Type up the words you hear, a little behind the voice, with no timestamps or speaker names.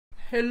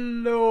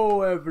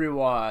Hello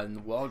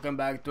everyone, welcome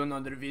back to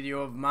another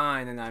video of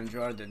mine, and I'm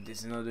Jordan. This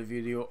is another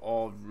video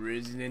of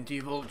Resident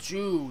Evil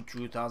 2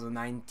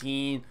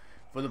 2019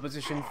 for the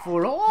PlayStation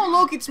 4. Oh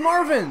look, it's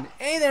Marvin!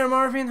 Hey there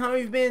Marvin, how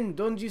you been?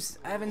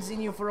 I haven't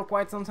seen you for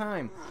quite some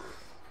time.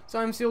 So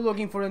I'm still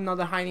looking for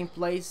another hiding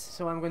place,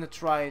 so I'm gonna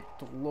try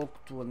to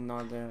look to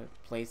another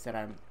place that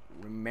I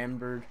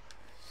remembered.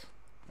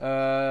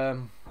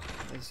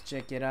 Let's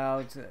check it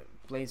out.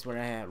 Place where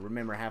I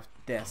remember I have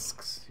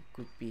desks. It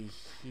could be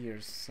here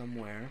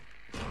somewhere.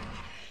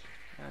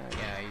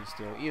 Yeah,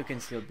 you can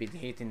still be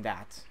hitting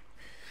that.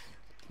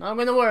 Not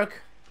gonna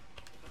work.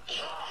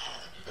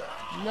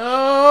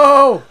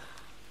 No,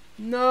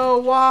 no,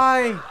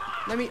 why?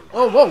 Let me.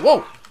 Oh,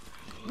 whoa!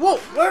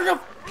 Where the?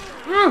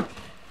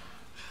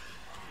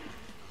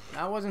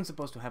 That wasn't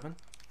supposed to happen.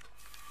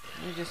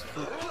 Let me just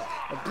put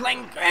a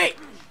blank. Hey,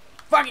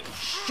 fucking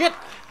shit!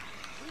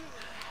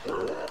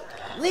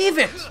 Leave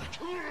it.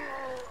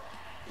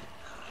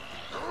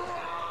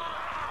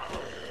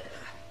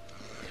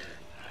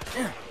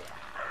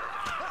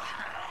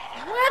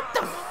 What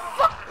the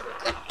fuck?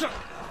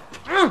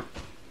 I'm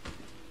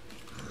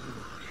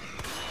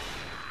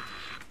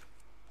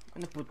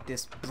gonna put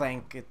these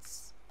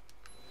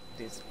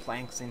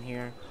planks in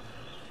here.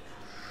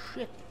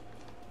 Shit.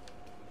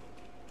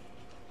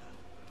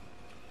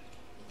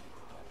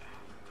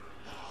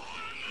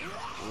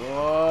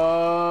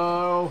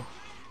 Whoa.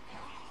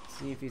 Let's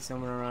see if he's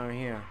somewhere around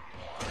here.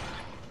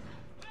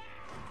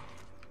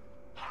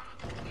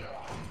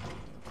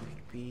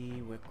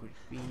 Where could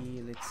it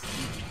be? Let's see.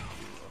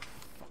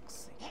 For fuck's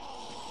sake.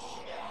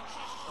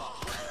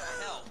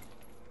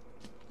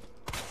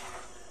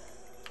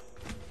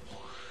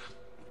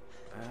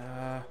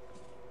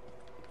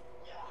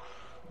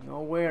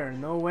 Nowhere,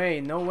 no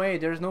way,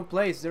 there's no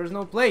place,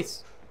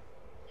 It's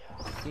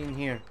in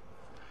here.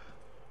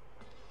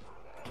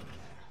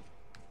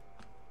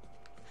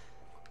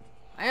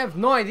 I have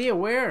no idea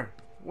where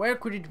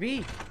could it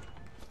be?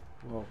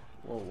 Whoa.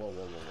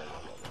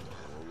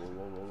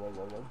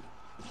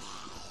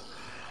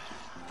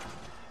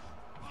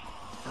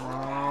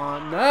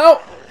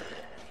 No!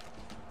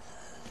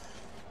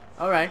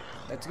 Alright,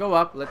 let's go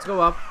up.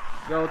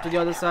 Go to the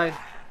other side.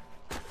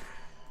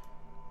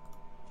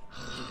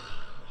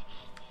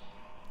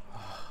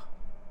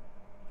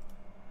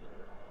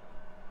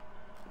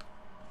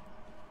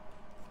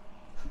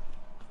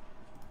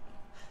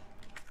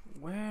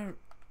 Where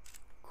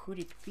could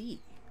it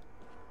be?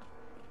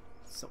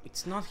 So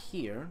it's not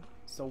here.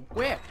 So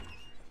where?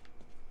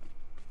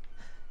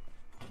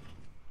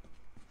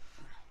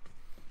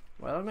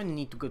 Well, I'm gonna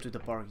need to go to the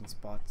parking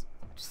spot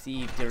to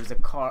see if there's a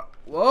car.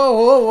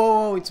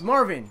 Whoa! It's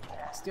Marvin!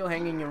 Still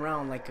hanging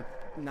around like a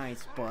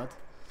nice spot.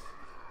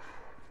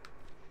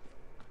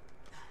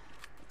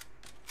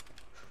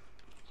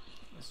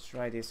 Let's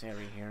try this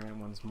area here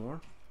once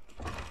more.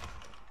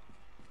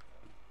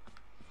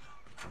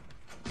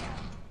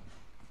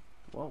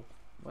 Whoa,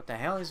 what the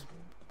hell is...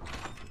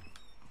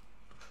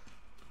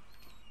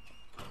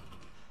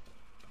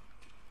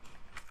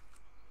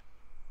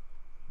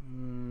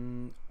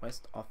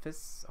 West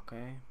office,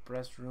 okay.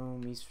 Press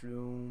room, east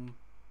room.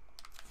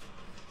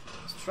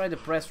 Let's try the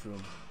press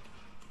room.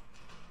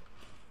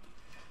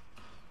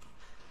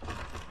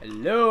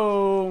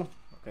 Hello.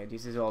 Okay,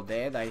 this is all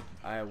dead.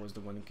 I was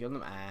the one who killed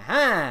him.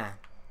 Aha!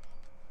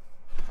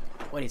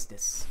 What is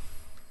this?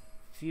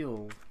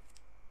 Fuel.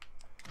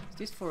 Is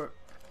this for...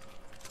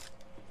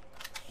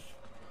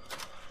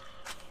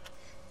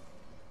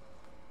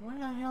 What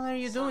the hell are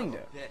you doing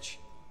there? Bitch.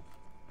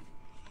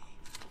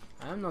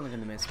 I'm not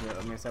gonna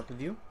mess up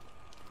with you.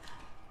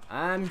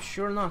 I'm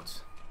sure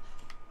not.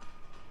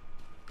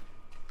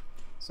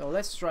 So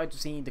let's try to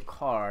see the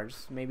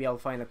cars. Maybe I'll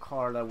find a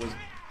car that was...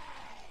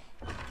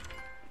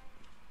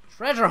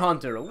 Treasure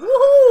hunter!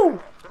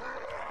 Woohoo!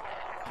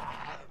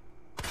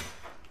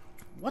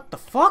 What the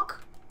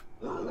fuck?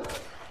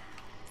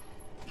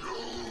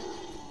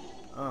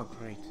 Oh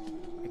great.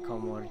 I call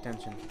more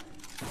attention.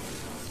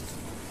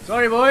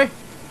 Sorry boy!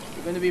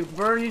 You're gonna be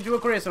burned into a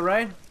crisp,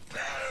 alright?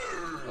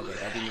 Okay,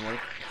 that didn't work.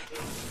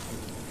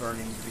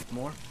 Burning a bit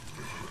more.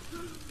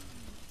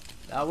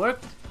 That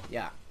worked?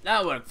 Yeah,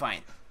 that worked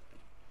fine.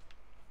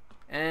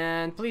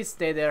 And please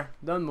stay there.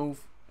 Don't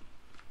move.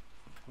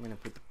 I'm gonna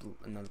put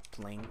another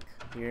plank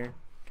here,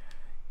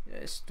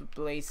 just to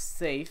play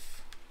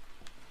safe.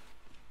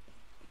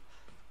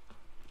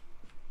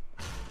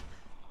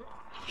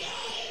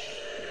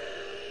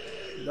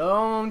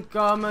 Don't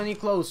come any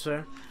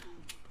closer.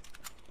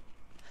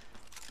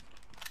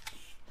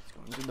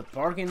 To the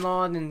parking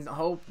lot and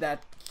hope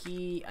that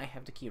key... I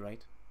have the key,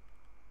 right?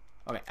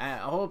 Okay, I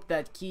hope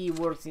that key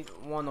works in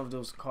one of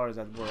those cars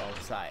that were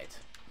outside.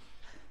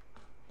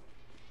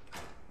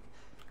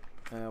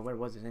 Where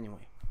was it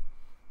anyway?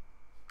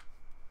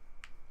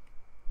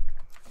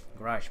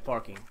 Garage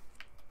parking.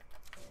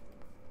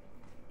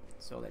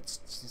 So let's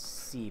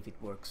just see if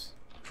it works.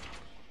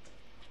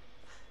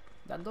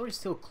 That door is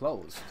still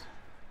closed.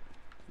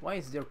 Why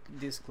is there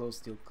this close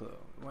still closed?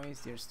 Why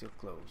is there still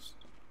closed?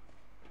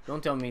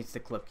 Don't tell me it's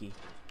the club key.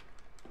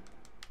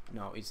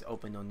 No, it's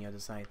open on the other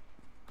side.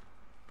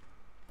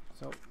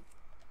 So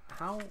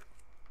how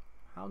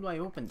do I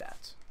open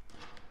that?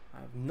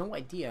 I have no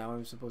idea how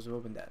I'm supposed to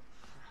open that.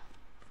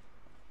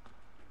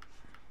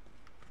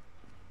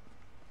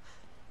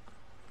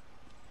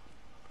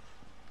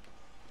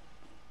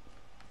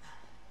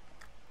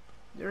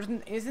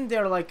 Isn't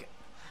there like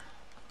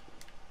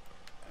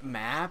a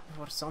map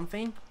or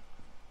something?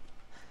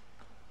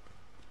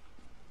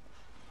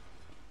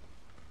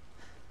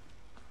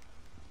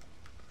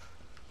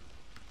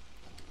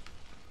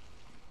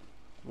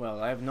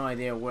 Well, I have no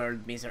idea where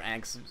Mr.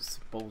 X is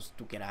supposed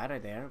to get out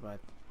of there, but...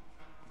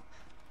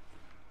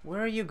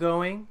 Where are you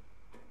going?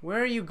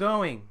 Where are you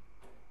going?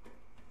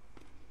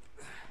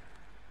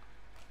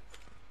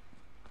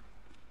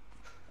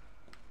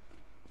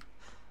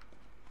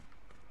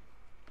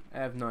 I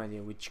have no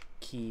idea which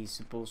key is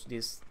supposed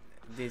this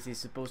is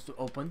supposed to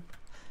open.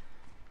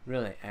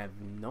 Really, I have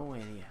no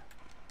idea.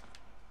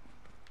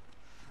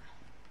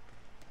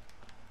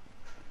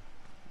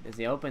 Does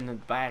he open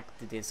it back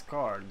to this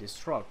car, this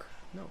truck?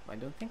 No, I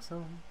don't think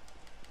so.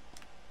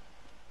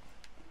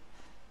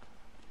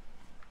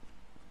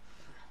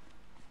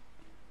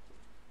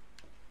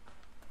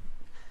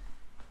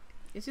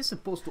 This is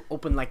supposed to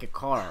open like a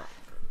car,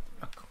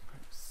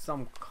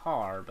 some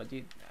car, but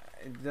it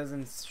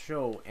doesn't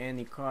show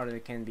any car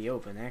that can be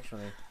opened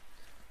actually.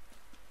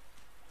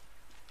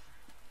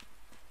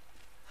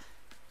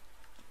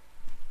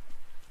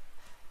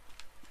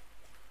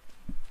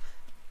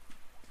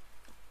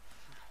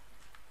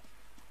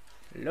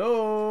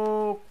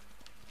 Hello?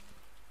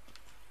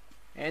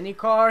 Any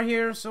car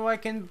here so I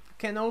can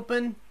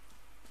open?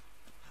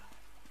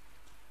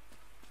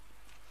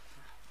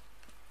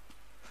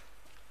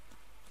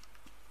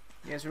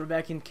 Yes, we're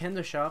back in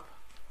Kendo shop.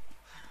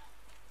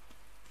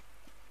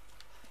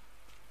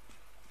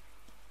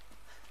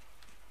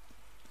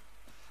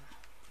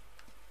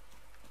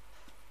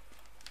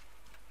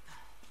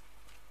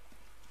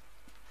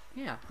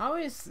 Yeah, how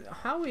is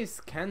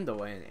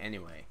Kendo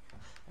anyway?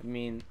 I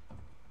mean,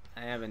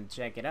 I haven't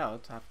checked it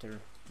out after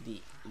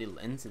the little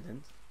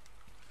incident.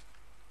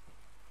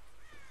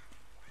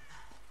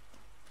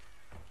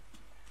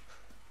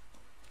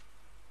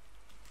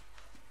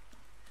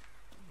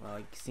 Well,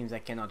 it seems I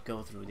cannot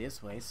go through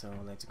this way, so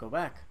let's go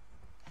back.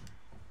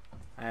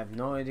 I have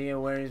no idea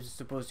where I'm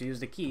supposed to use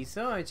the key,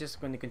 so I'm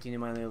just going to continue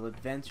my little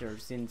adventure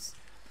since,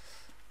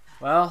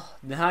 well,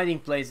 the hiding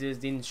places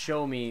didn't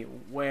show me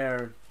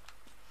where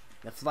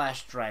the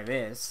flash drive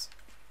is.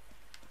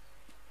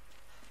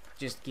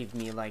 Just give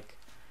me like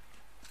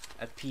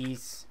a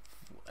piece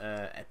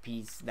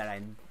that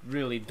I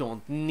really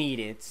don't need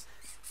it,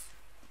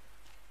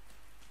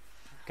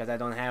 because I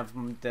don't have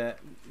the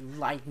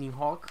lightning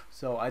hawk,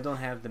 so I don't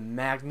have the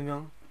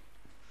magnum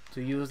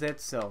to use it.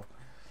 So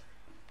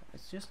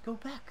let's just go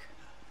back.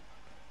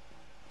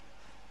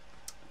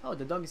 Oh,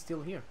 the dog is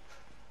still here,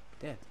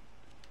 dead.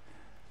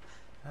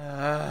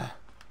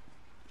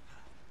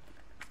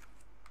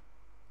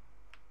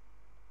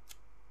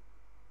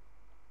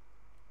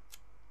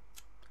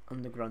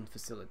 Underground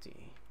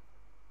facility.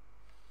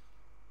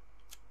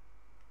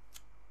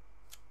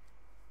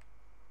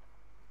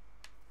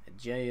 A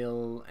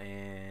jail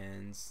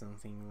and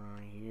something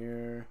right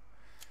here.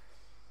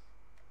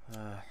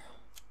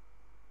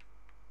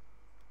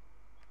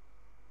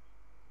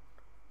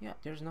 Yeah,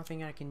 there's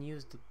nothing I can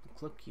use the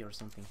club key or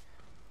something.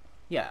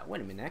 Yeah, wait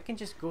a minute, I can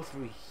just go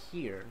through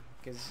here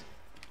because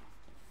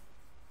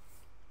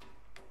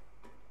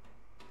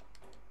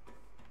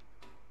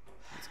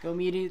let's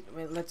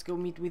go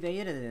meet with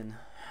Ada then.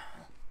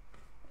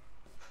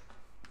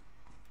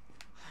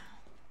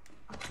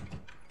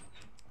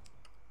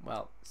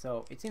 Well,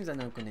 so it seems I'm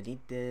not gonna need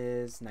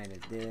this, neither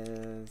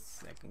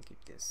this. I can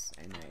keep this,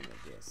 and neither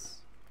this.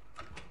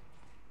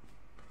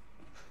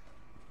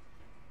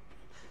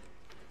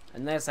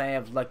 Unless I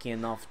have lucky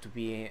enough to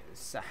be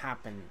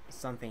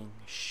something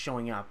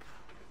showing up.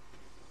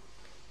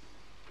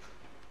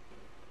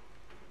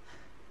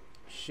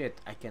 Shit,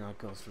 I cannot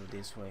go through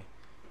this way.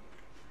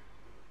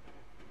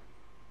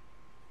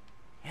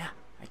 Yeah,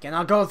 I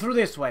cannot go through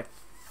this way.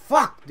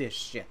 Fuck this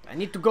shit. I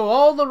need to go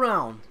all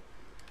around.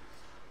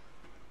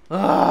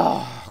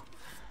 Ugh.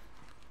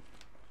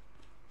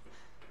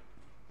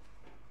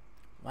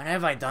 What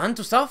have I done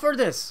to suffer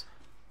this?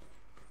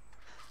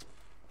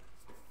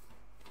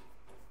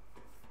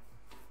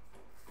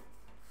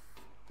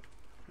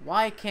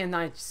 Why can't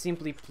I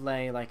simply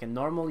play like a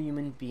normal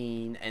human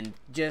being and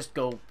just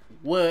go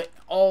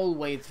all the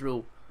way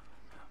through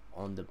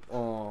on the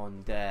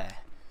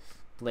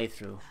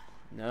playthrough?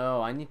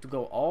 No, I need to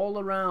go all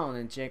around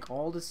and check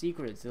all the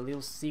secrets, the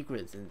little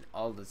secrets and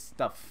all the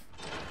stuff.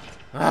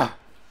 Ah.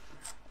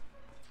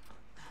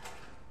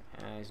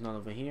 It's not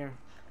over here.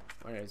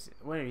 Where is it?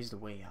 Where is the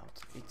way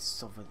out?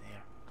 It's over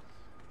there.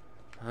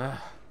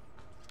 Ah.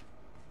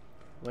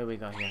 What we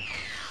got here?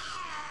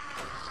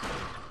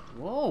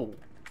 Whoa.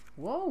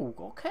 Whoa,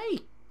 okay.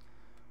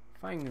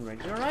 Fine,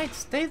 right. Alright,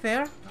 stay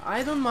there.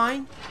 I don't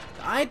mind.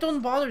 I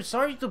don't bother.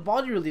 Sorry to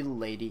bother you, little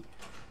lady.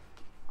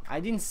 I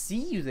didn't see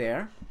you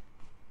there.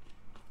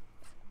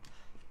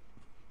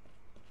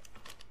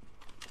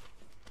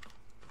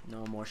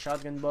 No more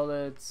shotgun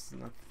bullets,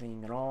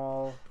 nothing at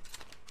all.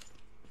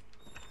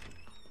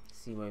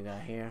 See what we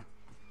got here.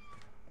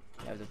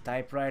 We have the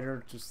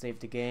typewriter to save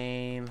the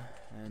game,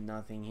 and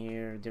nothing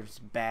here. There's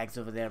bags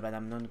over there, but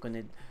I'm not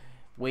gonna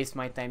waste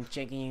my time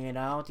checking it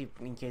out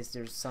in case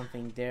there's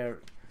something there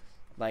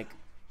like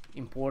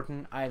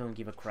important. I don't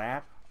give a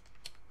crap.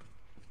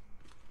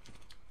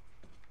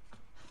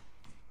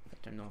 If I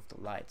turn off the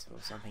lights,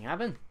 will something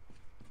happen?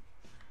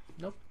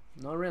 Nope,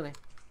 not really.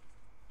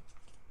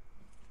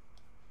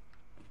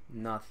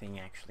 Nothing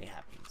actually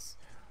happens.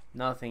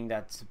 Nothing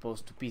that's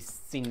supposed to be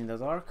seen in the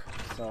dark,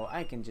 so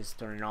I can just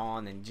turn it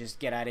on and just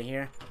get out of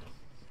here.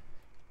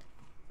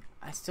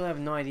 I still have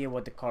no idea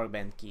what the car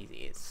band key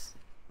is.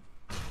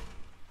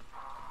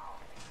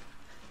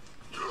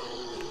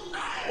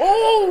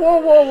 Oh! Whoa!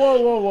 Whoa! Whoa!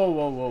 Whoa! Whoa!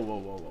 Whoa! Whoa!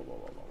 Whoa! Whoa! Whoa!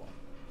 Whoa! Whoa!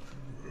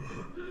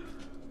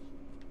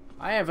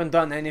 I haven't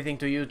done anything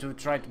to you to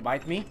try to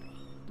bite me,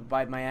 to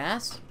bite my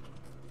ass.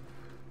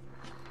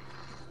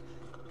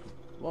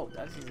 Whoa!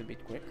 That is a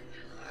bit quick.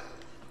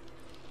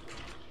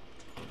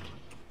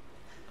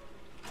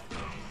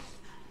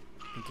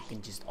 I think you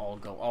can just all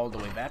go all the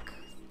way back.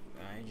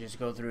 I just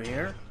go through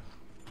here.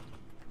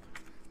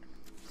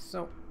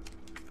 So,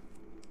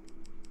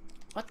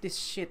 what this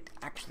shit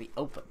actually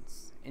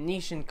opens?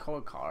 Ignition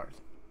code card.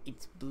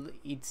 It's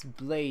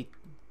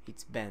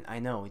bent. I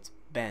know it's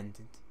bent.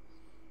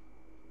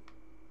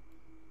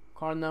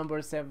 Card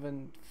number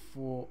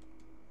 74.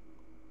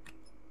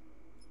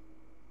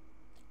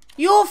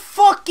 You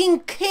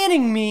fucking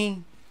kidding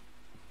me?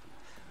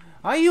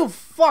 Are you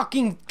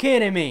fucking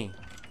kidding me?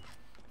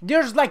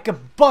 There's like a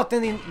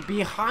button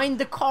behind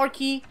the car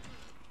key.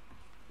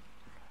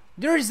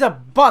 There is a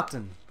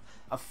button.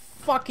 A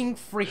fucking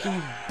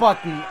freaking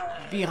button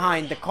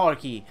behind the car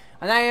key.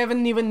 And I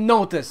haven't even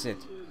noticed it.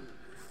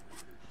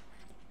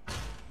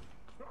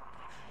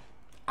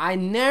 I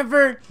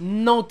never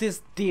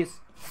noticed this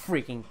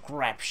freaking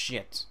crap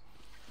shit.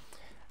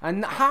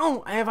 And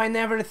how have I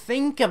never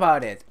think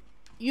about it?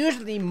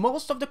 Usually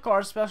most of the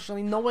cars,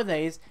 especially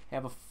nowadays,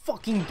 have a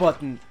fucking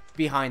button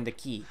behind the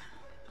key.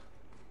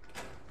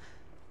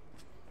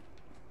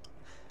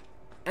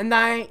 And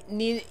I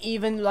didn't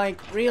even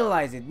like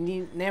realize it,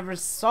 never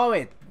saw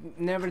it,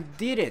 never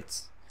did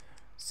it.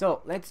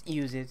 So let's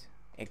use it,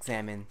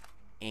 examine,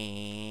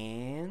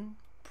 and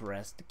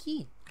press the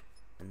key.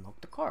 Unlock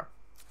the car.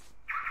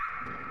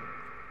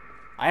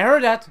 I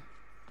heard that.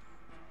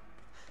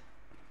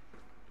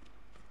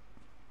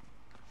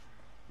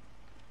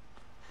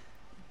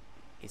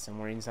 It's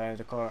somewhere inside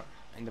the car,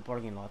 in the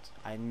parking lot.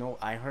 I know,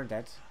 I heard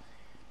that.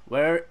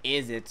 Where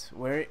is it?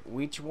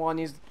 Which one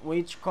is,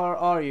 which car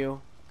are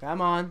you? Come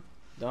on,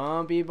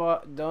 don't be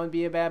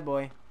a bad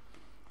boy.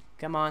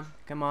 Come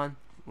on,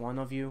 one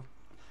of you.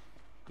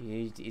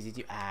 Is it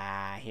you?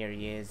 Ah, here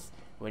he is.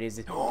 What is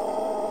it?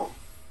 Oh,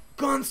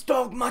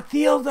 Gunstock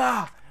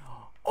Matilda.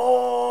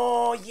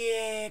 Oh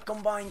yeah,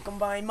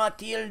 combine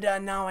Matilda.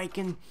 Now I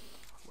can.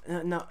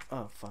 No,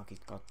 oh fuck,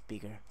 it got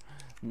bigger.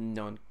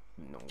 No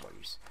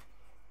worries.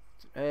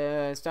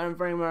 Starting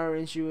framer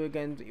issue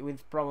again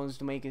with problems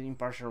to make it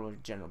impartial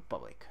with general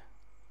public.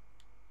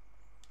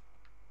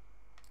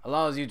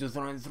 Allows you to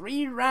throw in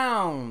 3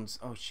 rounds.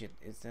 Oh shit,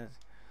 is that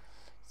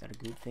a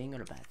good thing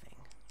or a bad thing?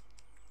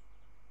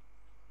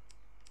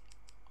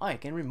 Oh, I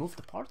can remove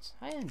the parts?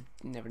 I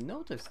never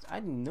noticed.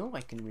 I didn't know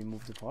I can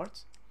remove the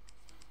parts.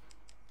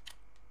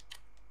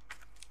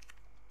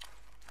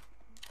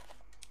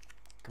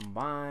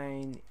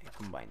 Combine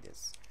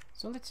this.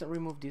 So let's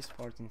remove this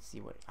part and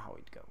see how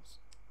it goes.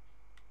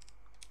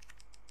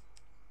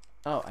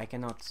 Oh, I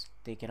cannot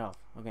take it off.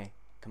 Okay,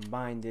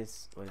 combine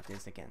this with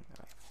this again.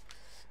 Okay.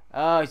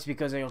 Oh, it's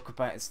because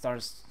it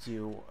starts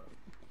to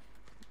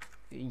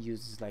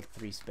use like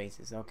 3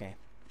 spaces. Okay,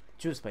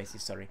 2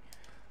 spaces. Sorry.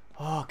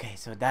 Okay,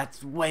 so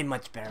that's way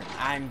much better.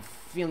 I'm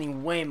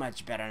feeling way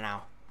much better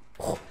now.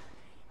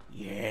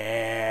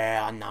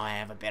 Yeah, now I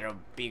have a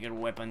bigger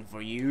weapon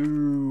for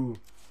you.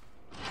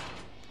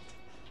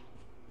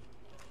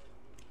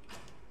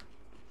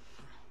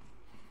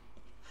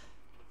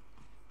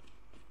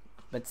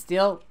 But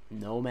still,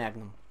 no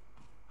magnum.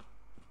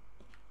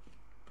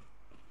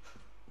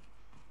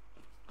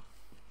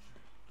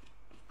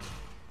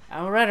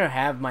 I would rather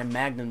have my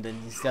magnum than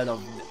instead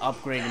of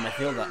upgrading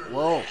Matilda.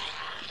 Whoa.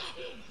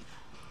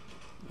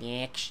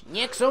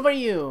 Nyx over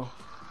you.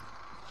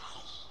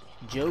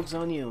 Joke's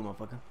on you,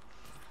 motherfucker.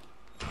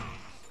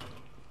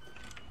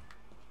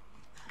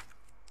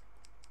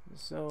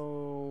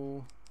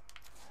 So...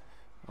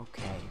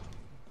 okay.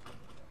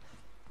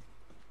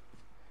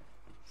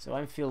 So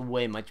I feel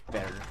way much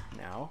better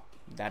now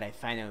that I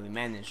finally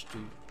managed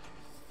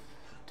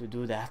to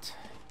do that.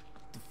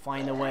 To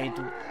find a way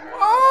to...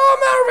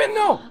 oh, Marvin,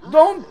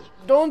 no!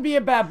 Don't be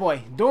a bad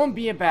boy. Don't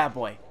be a bad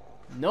boy.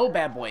 No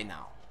bad boy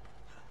now.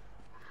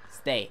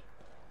 Stay.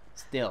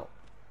 Still.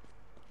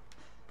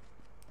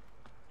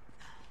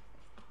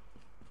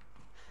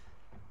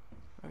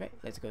 Okay,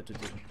 let's go to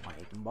the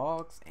item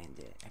box, and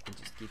I can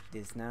just keep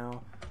this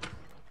now.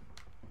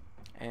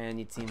 And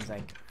it seems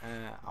like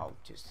I'll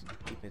just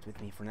keep it with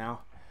me for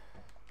now.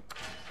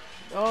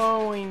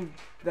 going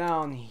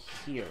down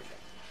here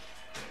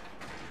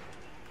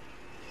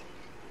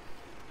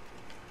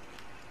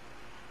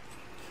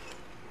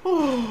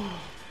then.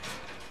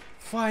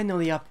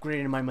 Finally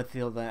upgraded my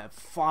Matilda.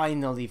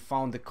 Finally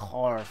found the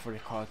car for the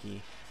car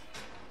key.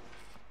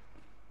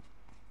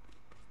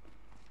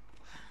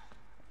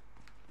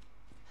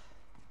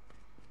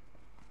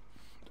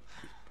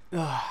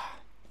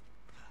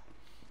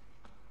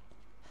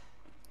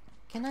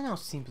 Can I now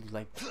simply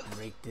like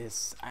break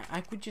this?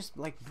 I could just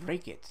like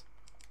break it.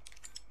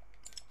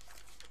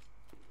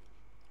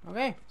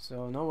 Okay,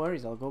 so no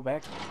worries, I'll go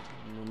back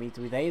and we'll meet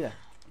with Ada.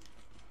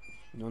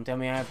 Don't tell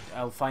me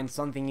I'll find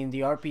something in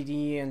the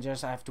RPD and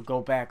just have to go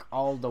back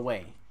all the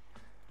way.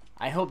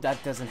 I hope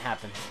that doesn't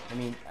happen. I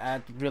mean,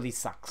 that really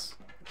sucks.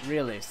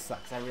 Really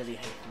sucks. I really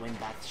hate when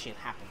that shit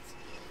happens.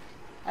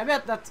 I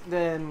bet that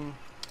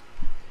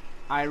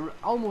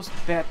almost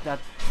bet that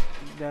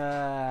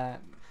the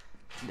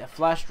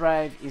flash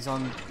drive is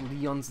on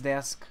Leon's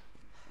desk.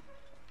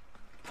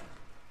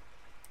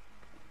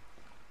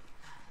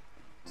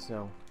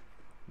 So,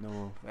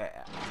 no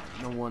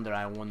wonder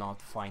I will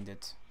not find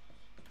it.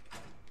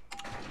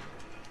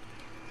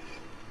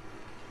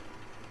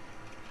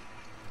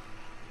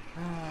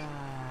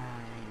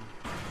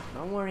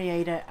 Don't worry,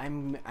 Ada.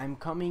 I'm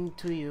coming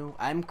to you.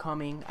 I'm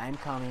coming.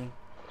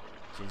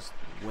 Just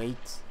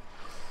wait.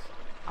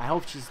 I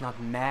hope she's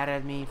not mad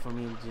at me for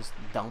me just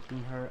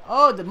dumping her.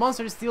 Oh, the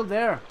monster is still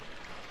there.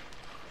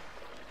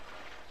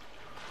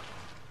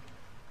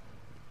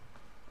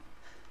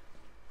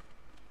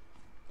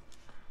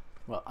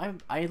 Well,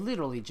 I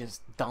literally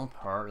just dumped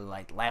her,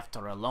 like left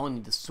her alone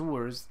in the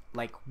sewers,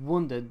 like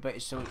wounded,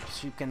 but so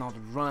she cannot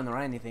run or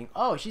anything.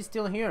 Oh, she's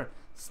still here,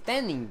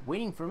 standing,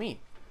 waiting for me.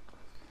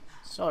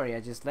 Sorry, I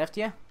just left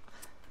you.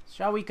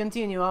 Shall we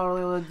continue our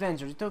little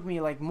adventure? It took me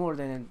like more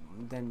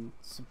than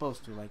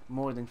supposed to, like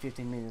more than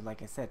 15 minutes,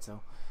 like I said.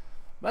 So,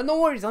 but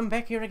no worries, I'm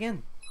back here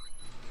again.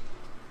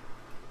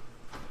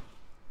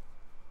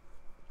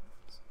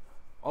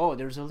 Oh,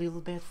 there's a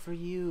little bed for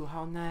you.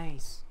 How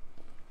nice.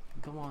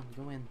 Come on,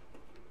 go in.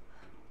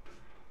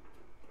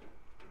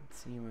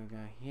 Let's see what we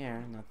got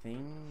here.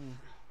 Nothing.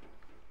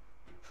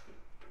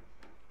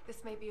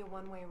 This may be a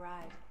one-way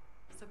ride,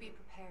 so be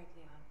prepared,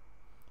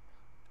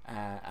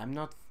 Leon. I'm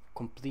not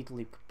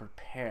completely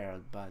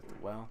prepared, but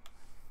well,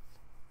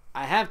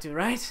 I have to,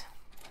 right?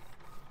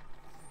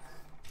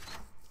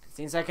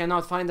 Since I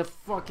cannot find the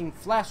fucking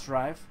flash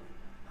drive.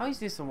 How is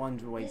this a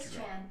one-way drive? This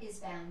tram is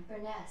bound for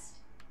Nest.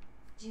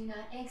 Do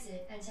not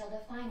exit until the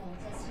final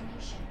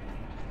destination.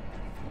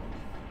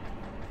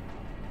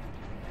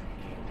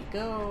 Here we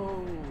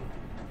go.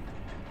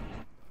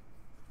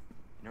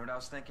 You know what I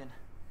was thinking?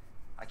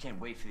 I can't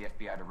wait for the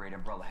FBI to raid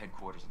Umbrella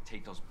headquarters and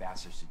take those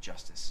bastards to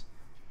justice.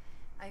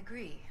 I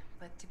agree,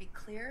 but to be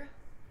clear,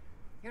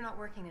 you're not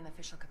working in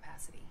official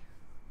capacity.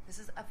 This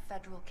is a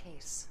federal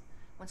case.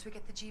 Once we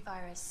get the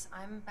G-Virus,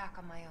 I'm back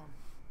on my own.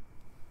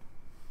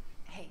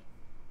 Hey,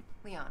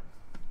 Leon,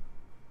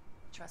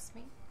 trust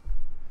me?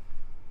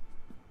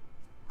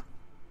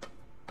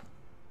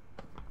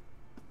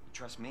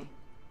 Trust me?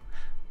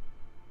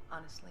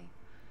 Honestly,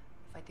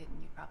 if I didn't,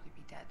 you'd probably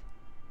be dead.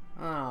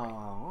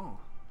 Oh.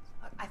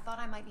 I thought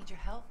I might need your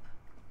help,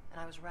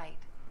 and I was right.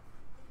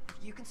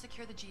 If you can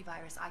secure the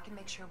G-Virus, I can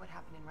make sure what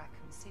happened in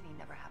Raccoon City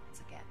never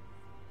happens again.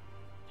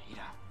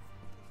 Ada,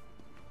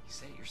 you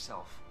say it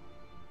yourself.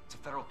 It's a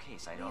federal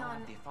case. I don't Leon,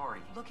 have the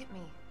authority. Look at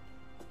me.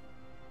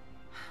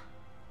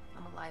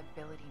 I'm a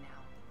liability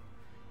now.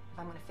 If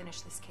I'm gonna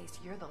finish this case,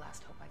 you're the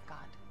last hope I've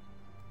got.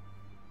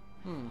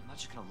 I'm not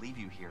just gonna leave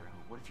you here.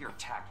 What if you're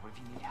attacked? What if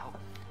you need help?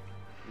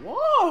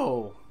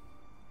 Whoa!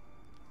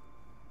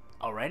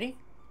 Already?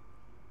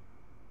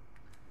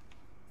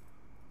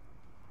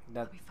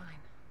 I'll be fine.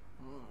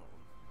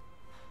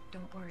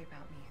 Don't worry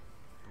about me.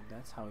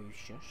 That's how you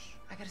shush?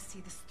 I gotta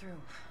see this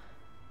through.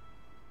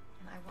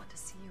 And I want to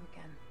see you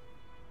again.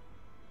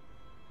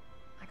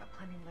 I got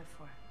plenty to live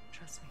for.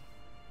 Trust me.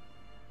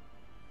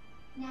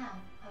 Now,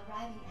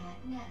 arriving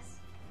at Nest.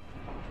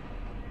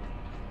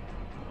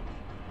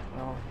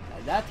 Well,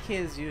 that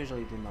case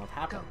usually did not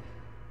happen. Go.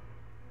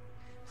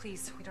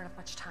 Please, we don't have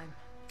much time.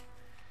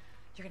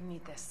 You're gonna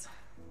need this.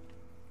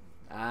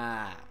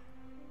 Ah.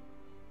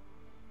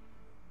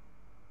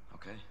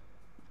 Okay.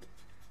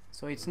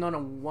 So it's not a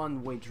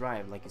one-way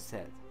drive, like you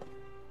said.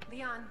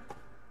 Leon.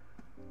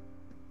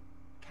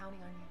 Counting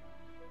on you.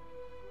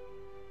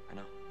 I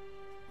know.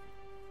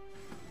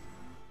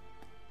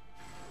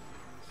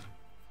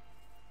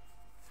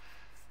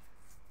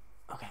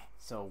 Okay,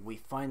 so we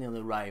finally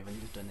arrive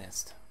at the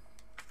Nest.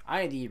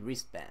 ID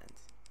wristband.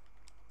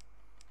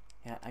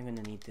 Yeah, I'm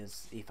gonna need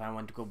this if I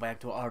want to go back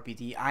to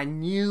RPD. I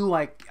knew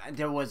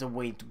there was a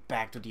way to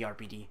back to the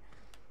RPD.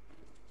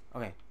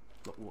 Okay,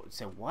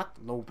 so what?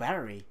 Low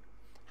battery?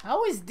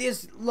 How is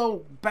this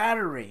low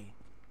battery?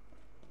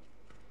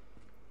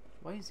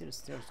 Why is there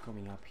stairs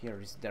coming up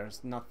here?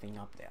 There's nothing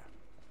up there.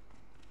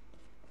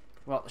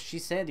 Well, she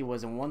said it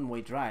was a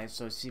one-way drive,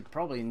 so she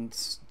probably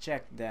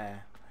checked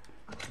the...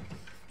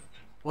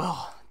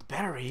 Well, the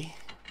battery.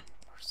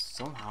 Or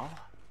somehow.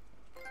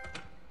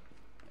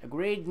 A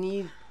great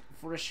need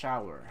for a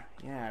shower.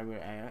 Yeah,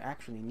 I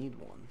actually need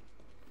one.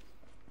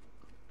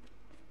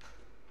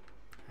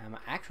 I'm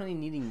actually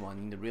needing one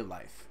in the real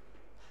life.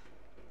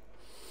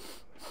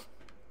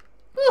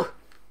 Whew.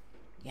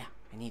 Yeah,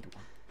 I need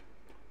one.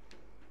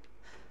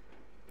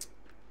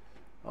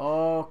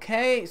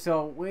 Okay,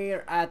 so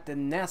we're at the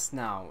nest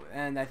now,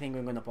 and I think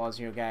we're gonna pause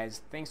here,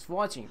 guys. Thanks for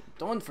watching.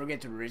 Don't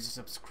forget to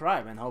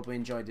subscribe, and hope you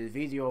enjoyed this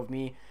video of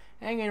me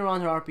hanging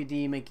around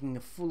RPD, making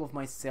a fool of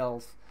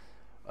myself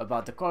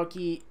about the car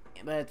key,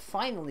 but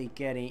finally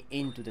getting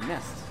into the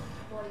nest.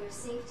 For your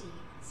safety,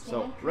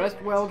 So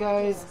rest well,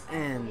 guys,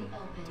 and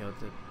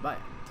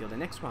till the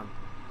next one.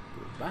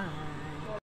 Goodbye.